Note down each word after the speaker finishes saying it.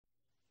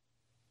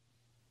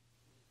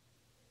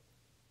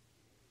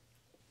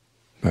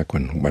Back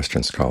when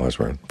Western scholars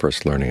were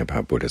first learning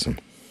about Buddhism,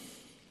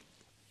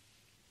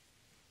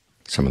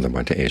 some of them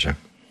went to Asia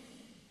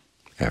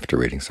after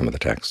reading some of the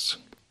texts.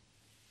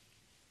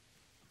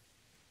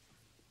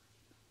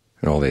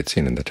 And all they'd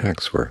seen in the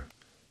texts were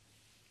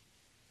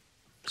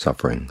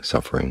suffering,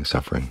 suffering,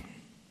 suffering,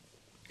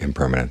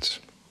 impermanence.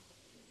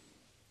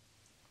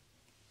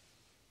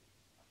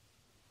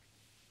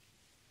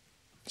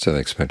 So they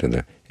expected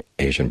the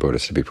Asian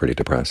Buddhists to be pretty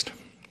depressed,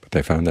 but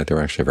they found that they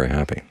were actually very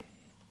happy.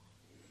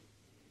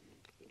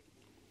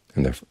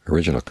 And their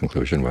original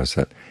conclusion was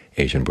that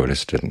Asian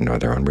Buddhists didn't know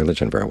their own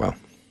religion very well.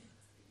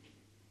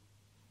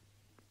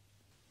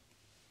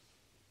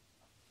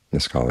 The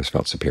scholars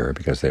felt superior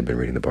because they'd been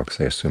reading the books.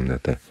 They assumed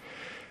that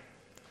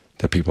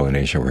the people in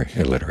Asia were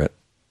illiterate.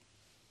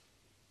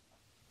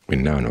 We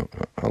now know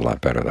a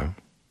lot better, though,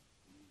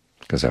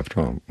 because after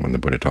all, when the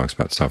Buddha talks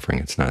about suffering,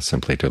 it's not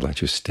simply to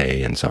let you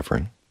stay in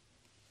suffering.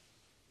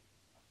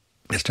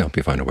 It's to help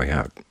you find a way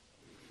out.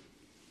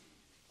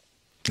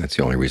 That's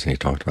the only reason he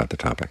talked about the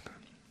topic.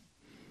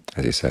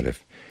 As he said,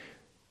 if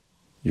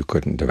you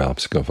couldn't develop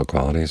skillful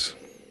qualities,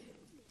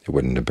 it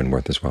wouldn't have been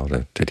worth his while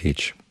to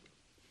teach.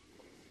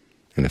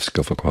 And if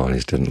skillful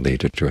qualities didn't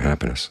lead to true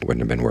happiness, it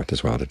wouldn't have been worth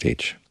his while to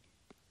teach.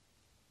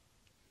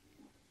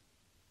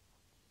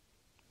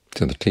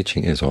 So the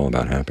teaching is all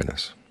about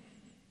happiness.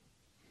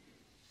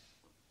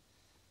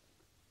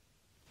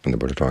 When the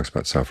Buddha talks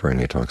about suffering,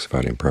 he talks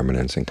about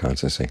impermanence and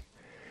constancy.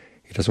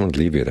 He doesn't want to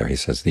leave you there. He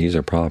says these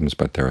are problems,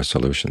 but there are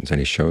solutions, and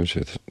he shows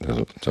you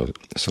the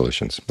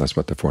solutions. That's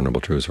what the Four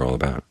Noble Truths are all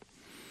about.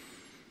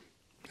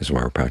 This is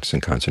why we're practicing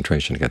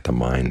concentration, to get the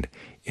mind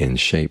in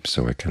shape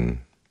so it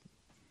can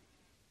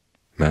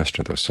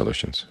master those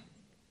solutions.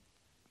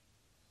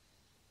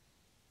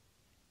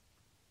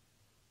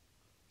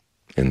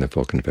 In the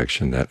full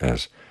conviction that,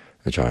 as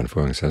Ajahn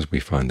Fuang says, we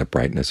find the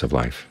brightness of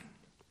life.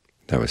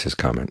 That was his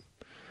comment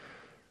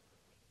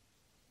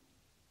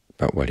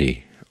about what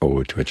he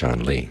owed to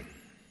Ajahn Lee.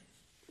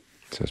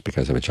 So it's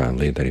because of Ajahn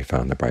Lee that he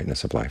found the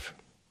brightness of life.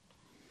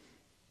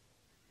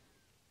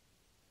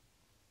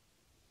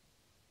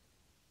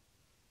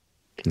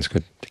 It's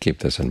good to keep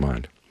this in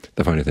mind.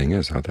 The funny thing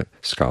is how the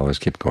scholars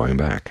keep going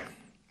back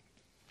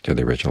to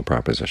the original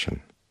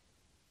proposition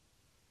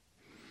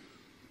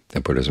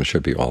that Buddhism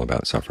should be all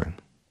about suffering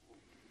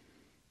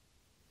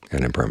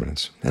and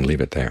impermanence, and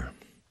leave it there.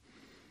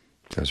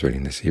 I was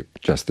reading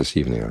just this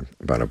evening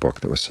about a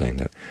book that was saying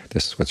that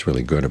this is what's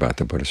really good about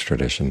the Buddhist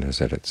tradition, is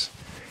that its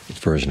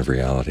version of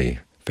reality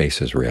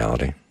faces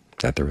reality,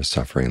 that there is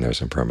suffering,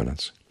 there's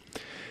impermanence.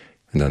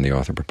 And then the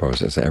author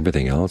proposes that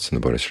everything else in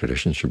the Buddhist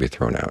tradition should be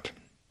thrown out.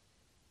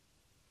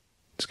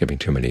 It's giving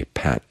too many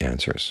pat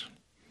answers.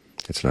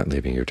 It's not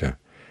leaving you to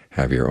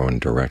have your own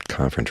direct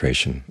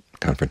confrontation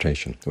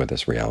with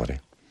this reality,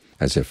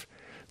 as if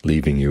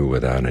leaving you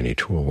without any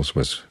tools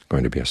was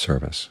going to be a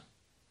service.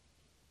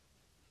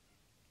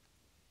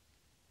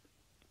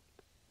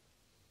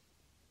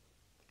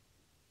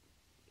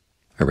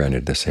 I ran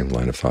into the same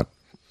line of thought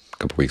a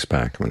couple of weeks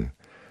back when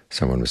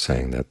someone was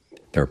saying that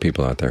there are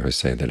people out there who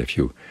say that if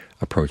you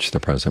approach the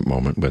present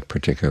moment with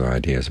particular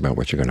ideas about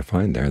what you're going to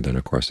find there, then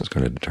of course it's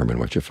going to determine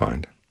what you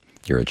find.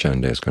 Your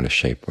agenda is going to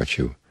shape what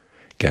you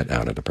get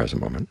out of the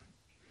present moment,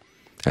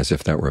 as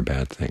if that were a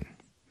bad thing.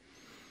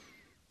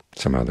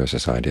 Somehow there's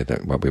this idea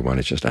that what we want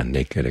is just a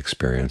naked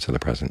experience of the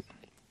present,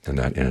 and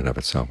that in and of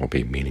itself will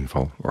be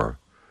meaningful or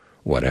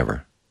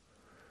whatever,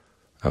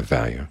 of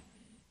value.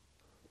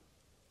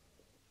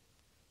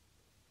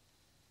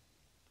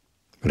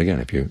 But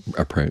again, if you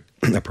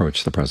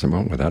approach the present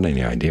moment without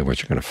any idea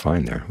what you're going to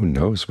find there, who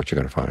knows what you're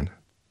going to find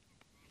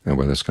and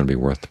whether it's going to be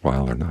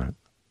worthwhile or not.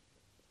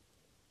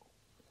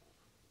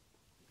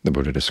 The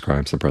Buddha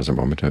describes the present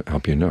moment to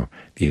help you know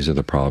these are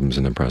the problems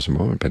in the present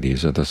moment, but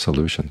these are the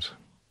solutions.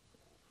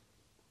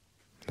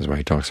 That's why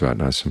he talks about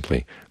not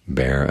simply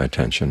bare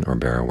attention or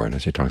bare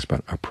awareness. He talks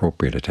about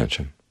appropriate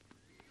attention.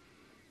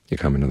 You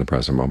come into the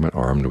present moment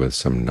armed with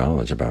some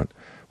knowledge about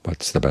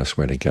what's the best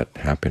way to get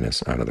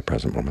happiness out of the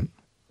present moment.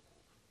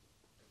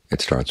 It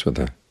starts with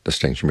the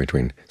distinction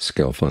between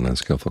skillful and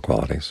unskillful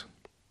qualities.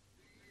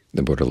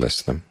 The Buddha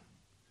lists them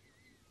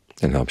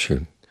and helps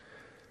you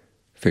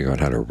figure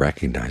out how to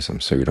recognize them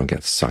so you don't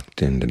get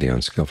sucked into the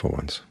unskillful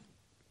ones,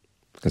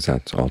 because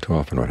that's all too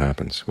often what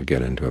happens. We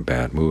get into a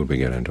bad mood, we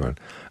get into an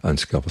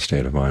unskillful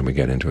state of mind, we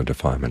get into a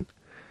defilement,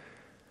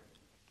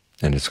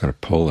 and it's going to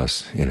pull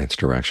us in its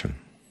direction.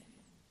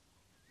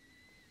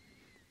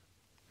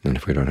 And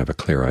if we don't have a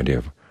clear idea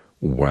of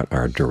what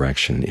our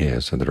direction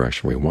is, or the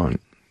direction we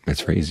want,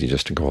 it's very easy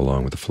just to go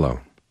along with the flow.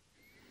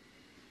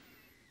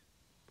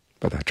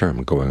 But that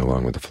term, going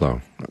along with the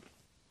flow,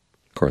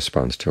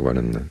 corresponds to what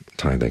in the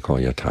Thai they call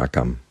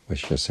yathakam,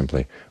 which is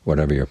simply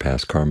whatever your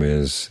past karma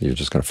is, you're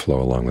just going to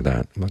flow along with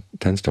that. Well, it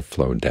tends to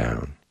flow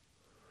down.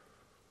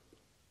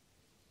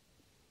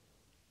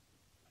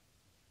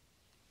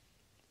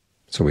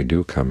 So we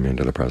do come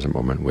into the present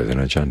moment with an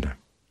agenda.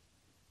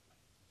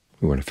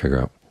 We want to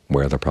figure out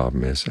where the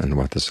problem is and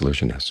what the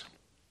solution is.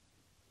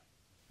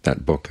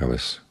 That book I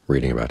was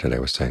reading about today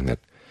was saying that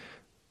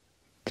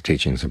The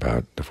teachings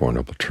about the Four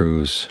Noble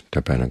Truths,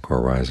 dependent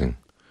core rising,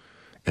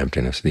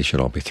 emptiness, these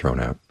should all be thrown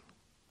out,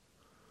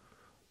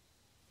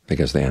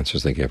 because the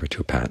answers they give are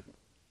too pat.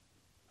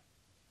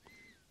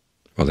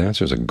 Well, the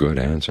answers are good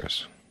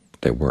answers.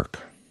 They work.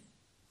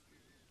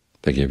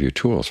 They give you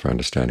tools for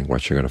understanding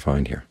what you're going to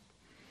find here,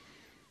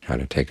 how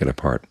to take it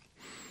apart.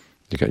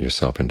 You get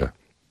yourself into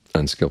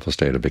unskillful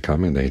state of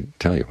becoming, they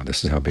tell you, well,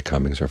 this is how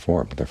becomings are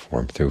formed. They're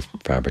formed through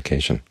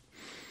fabrication.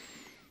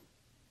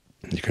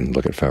 You can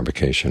look at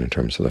fabrication in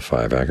terms of the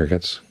 5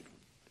 aggregates.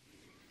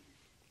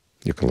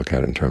 You can look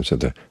at it in terms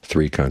of the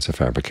 3 kinds of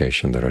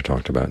fabrication that are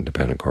talked about in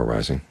dependent core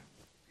rising.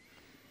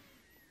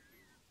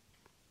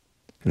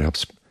 It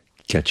helps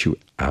get you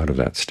out of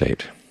that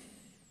state.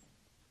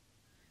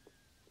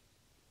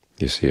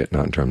 You see it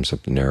not in terms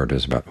of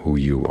narratives about who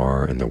you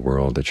are in the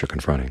world that you're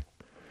confronting,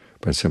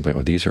 but simply,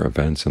 oh, these are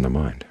events in the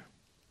mind.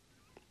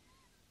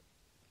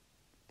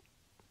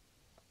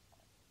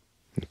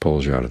 It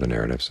pulls you out of the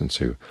narratives, and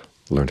so you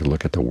learn to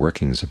look at the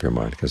workings of your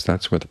mind, because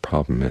that's where the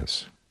problem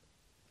is.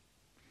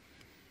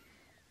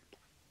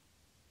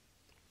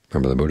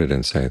 Remember, the Buddha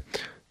didn't say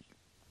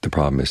the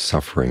problem is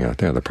suffering out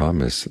there. The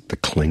problem is the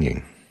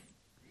clinging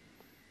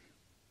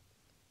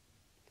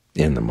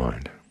in the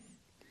mind.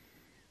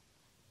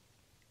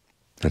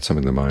 That's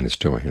something the mind is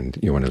doing, and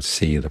you want to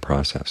see the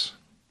process.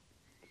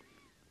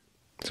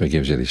 So he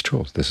gives you these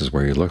tools. This is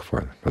where you look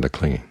for the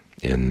clinging,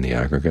 in the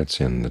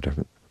aggregates, in the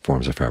different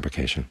forms of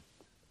fabrication.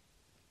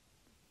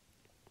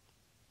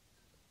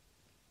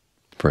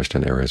 First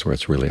in areas where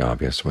it's really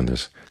obvious, when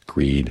there's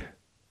greed,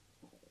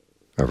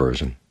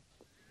 aversion,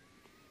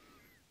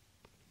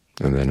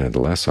 and then in the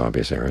less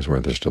obvious areas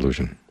where there's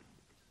delusion.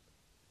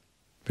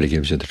 But he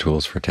gives you the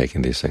tools for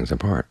taking these things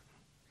apart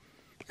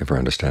and for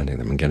understanding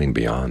them and getting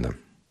beyond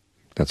them.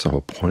 That's the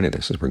whole point of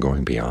this, is we're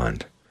going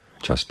beyond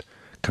just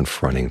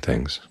confronting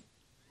things.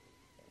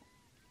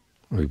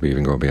 We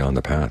even go beyond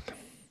the path.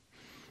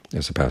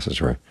 There's a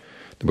passage where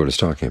the Buddha is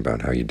talking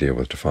about how you deal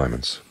with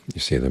defilements.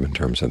 You see them in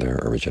terms of their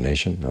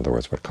origination, in other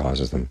words, what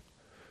causes them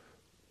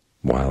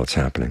while it's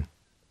happening.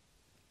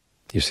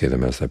 You see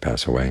them as they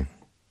pass away.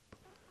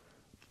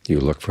 You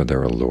look for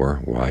their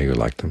allure, why you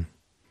like them.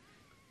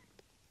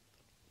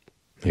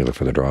 You look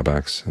for the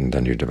drawbacks, and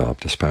then you develop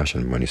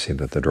dispassion when you see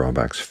that the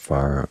drawbacks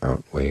far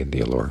outweigh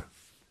the allure.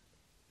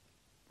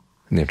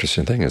 And the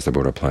interesting thing is the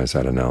Buddha applies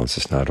that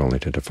analysis not only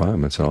to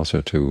defilements, but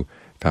also to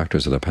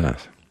factors of the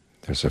path.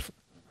 There's a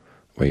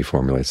way he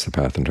formulates the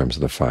path in terms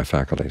of the 5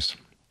 faculties.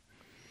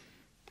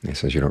 And he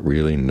says you don't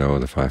really know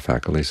the 5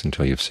 faculties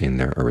until you've seen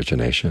their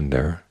origination,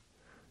 their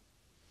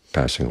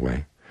passing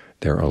away,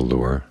 their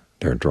allure,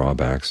 their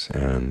drawbacks,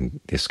 and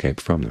the escape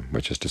from them,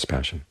 which is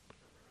dispassion.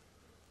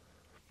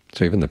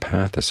 So even the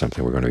path is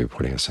something we're going to be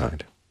putting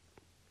aside.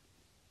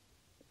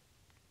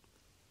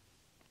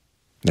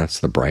 That's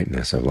the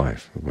brightness of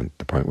life,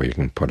 the point where you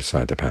can put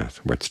aside the path,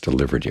 where it's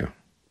delivered you.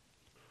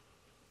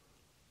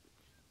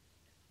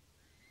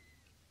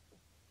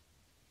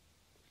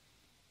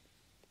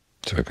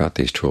 So we've got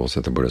these tools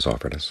that the Buddha's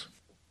offered us.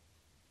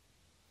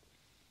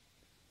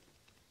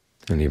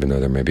 And even though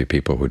there may be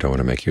people who don't want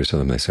to make use of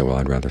them, they say, well,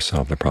 I'd rather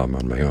solve the problem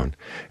on my own.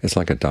 It's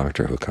like a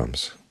doctor who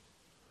comes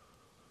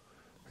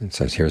and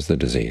says, here's the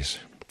disease,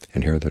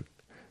 and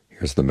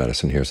here's the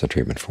medicine, here's the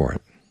treatment for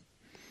it.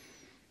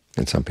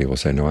 And some people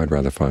say, no, I'd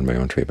rather find my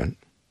own treatment.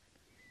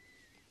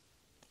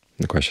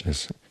 And the question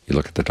is, you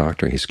look at the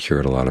doctor, he's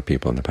cured a lot of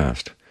people in the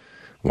past.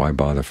 Why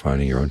bother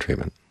finding your own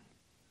treatment?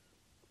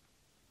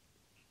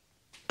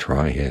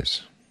 Try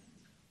his.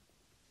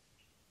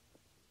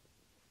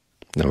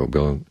 Now, it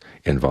will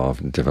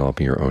involve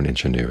developing your own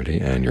ingenuity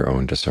and your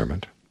own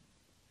discernment.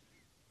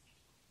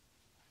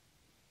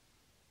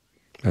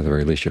 At the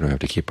very least, you don't have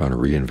to keep on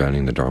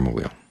reinventing the Dharma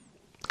wheel,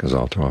 because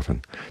all too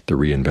often the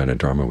reinvented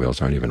Dharma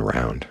wheels aren't even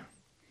round.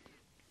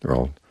 They're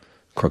all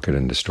crooked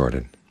and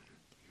distorted.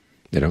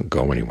 They don't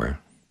go anywhere.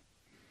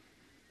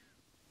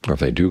 Or if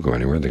they do go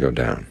anywhere, they go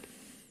down.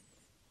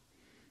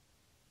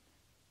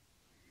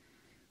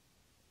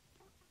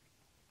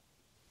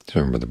 So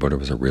remember, the Buddha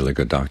was a really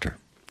good doctor.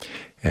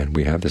 And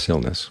we have this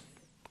illness,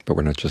 but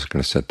we're not just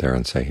going to sit there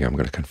and say, here, I'm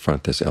going to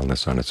confront this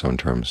illness on its own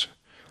terms,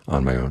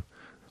 on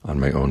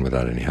my own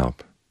without any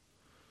help.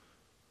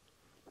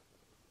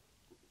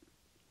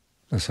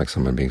 It's like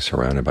someone being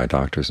surrounded by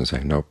doctors and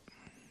saying, nope,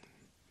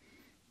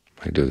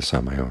 I do this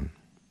on my own.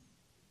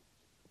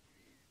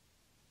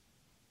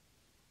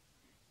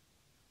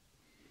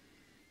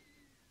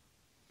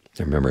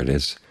 And remember, it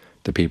is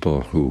the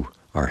people who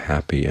are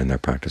happy in their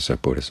practice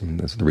of Buddhism.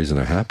 The reason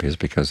they're happy is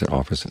because it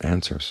offers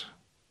answers.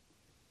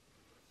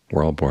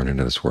 We're all born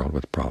into this world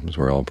with problems.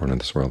 We're all born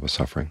into this world with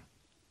suffering.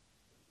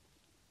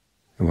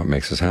 And what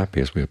makes us happy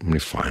is when we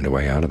find a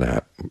way out of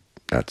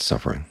that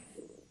suffering.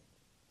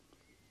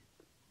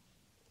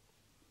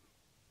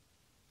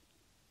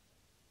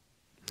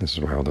 This is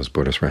why all those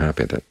Buddhists were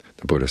happy, that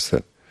the Buddhists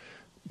that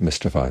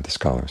mystified the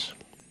scholars.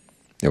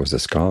 It was the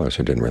scholars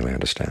who didn't really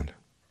understand.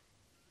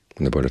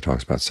 When the Buddha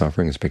talks about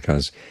suffering, it's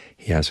because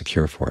he has a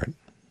cure for it.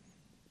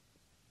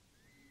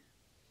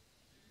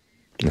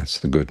 That's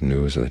the good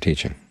news of the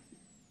teaching.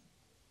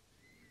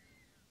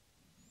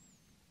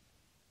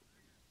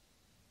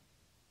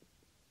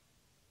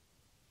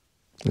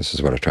 This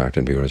is what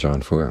attracted me to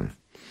John Fuang.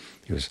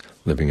 He was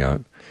living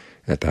out,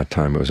 at that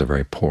time it was a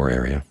very poor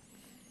area.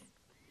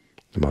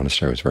 The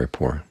monastery was very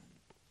poor.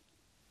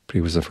 But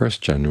he was the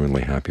first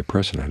genuinely happy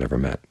person I'd ever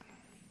met.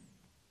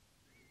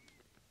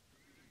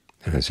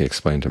 And as he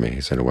explained to me,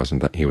 he said it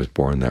wasn't that he was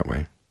born that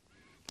way.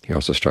 He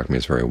also struck me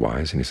as very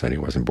wise, and he said he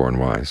wasn't born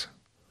wise.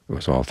 It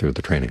was all through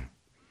the training.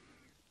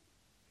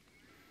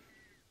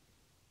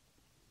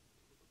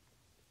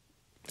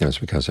 It was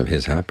because of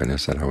his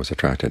happiness that I was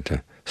attracted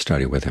to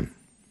study with him.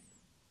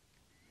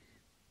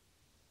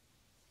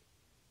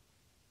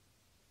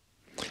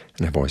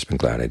 And I've always been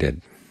glad I did.